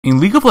In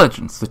League of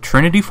Legends, the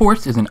Trinity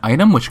Force is an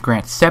item which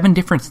grants 7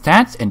 different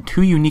stats and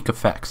 2 unique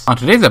effects. On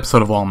today's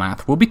episode of LoL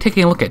Math, we'll be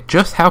taking a look at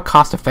just how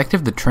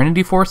cost-effective the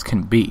Trinity Force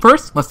can be.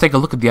 First, let's take a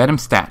look at the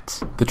item's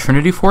stats. The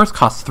Trinity Force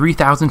costs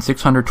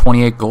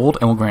 3,628 gold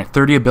and will grant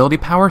 30 ability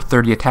power,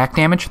 30 attack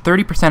damage,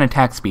 30%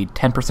 attack speed,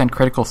 10%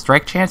 critical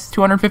strike chance,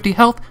 250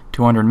 health,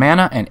 200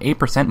 mana, and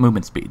 8%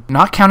 movement speed.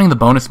 Not counting the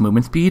bonus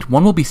movement speed,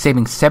 one will be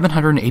saving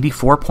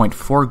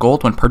 784.4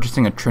 gold when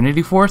purchasing a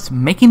Trinity Force,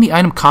 making the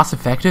item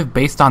cost-effective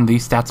based on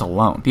these stats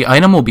alone. The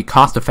item will be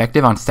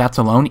cost-effective on stats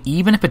alone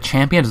even if a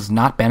champion does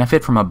not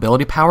benefit from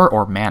ability power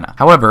or mana.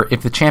 However,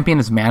 if the champion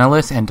is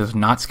manaless and does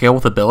not scale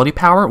with ability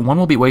power, one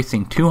will be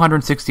wasting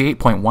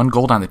 268.1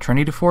 gold on the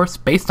Trinity Force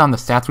based on the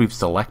stats we've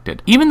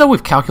selected. Even though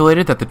we've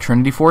calculated that the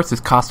Trinity Force is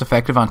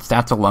cost-effective on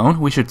stats alone,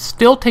 we should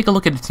still take a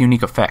look at its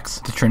unique effects.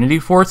 The Trinity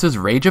Force's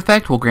Rage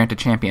effect will grant a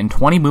champion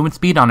 20 movement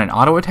speed on an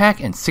auto attack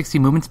and 60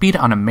 movement speed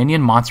on a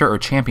minion, monster, or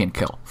champion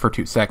kill for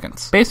 2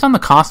 seconds. Based on the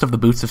cost of the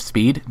boost of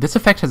speed, this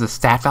effect has a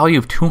stat value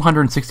of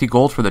 260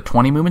 gold for the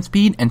 20 movement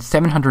speed and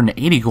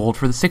 780 gold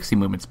for the 60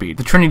 movement speed.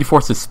 The Trinity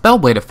Force's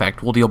Spellblade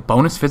effect will deal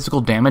bonus physical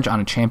damage on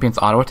a champion's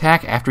auto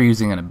attack after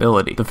using an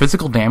ability. The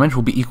physical damage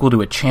will be equal to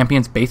a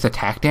champion's base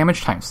attack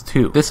damage times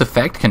 2. This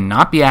effect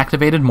cannot be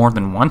activated more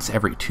than once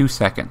every 2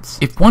 seconds.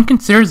 If one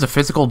considers the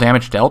physical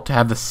damage dealt to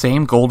have the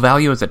same gold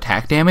value as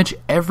attack damage,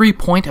 every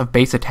point of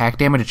base attack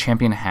damage a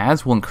champion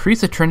has will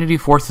increase the Trinity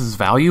Force's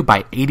value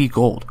by 80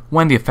 gold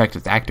when the effect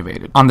is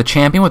activated. On the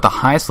champion with the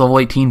highest level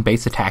 18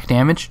 base attack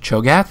damage,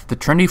 Cho'Gath, the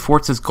Trinity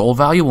Force's gold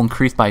value will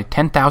increase by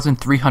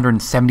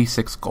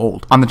 10,376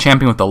 gold. On the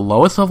champion with the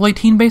lowest level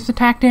 18 base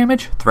attack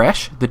damage,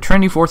 Thresh, the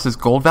Trinity Force's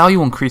gold value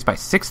will increase by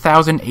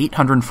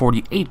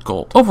 6,848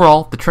 gold.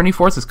 Overall, the Trinity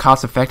Force is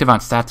cost effective on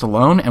stats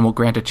alone and will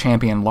grant a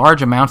champion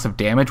large amounts of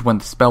damage when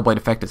the Spellblade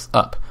effect is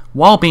up,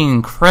 while being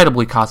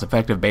incredibly cost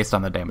effective based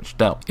on the damage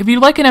dealt. If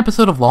you'd like an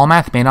episode of LoL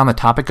Math made on the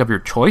topic of your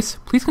choice,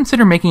 please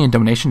consider making a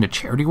donation to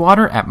Charity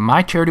Water at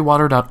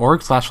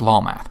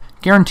mycharitywater.org/lolmath.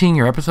 Guaranteeing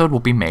your episode will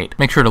be made.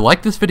 Make sure to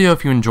like this video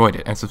if you enjoyed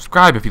it, and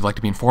subscribe if you'd like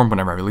to be informed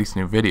whenever I release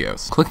new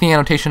videos. Click the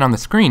annotation on the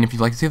screen if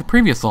you'd like to see the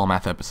previous LoL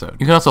Math episode.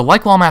 You can also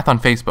like LoL Math on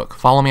Facebook,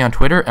 follow me on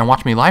Twitter, and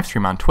watch me live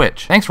stream on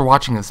Twitch. Thanks for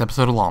watching this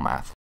episode of LoL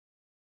Math.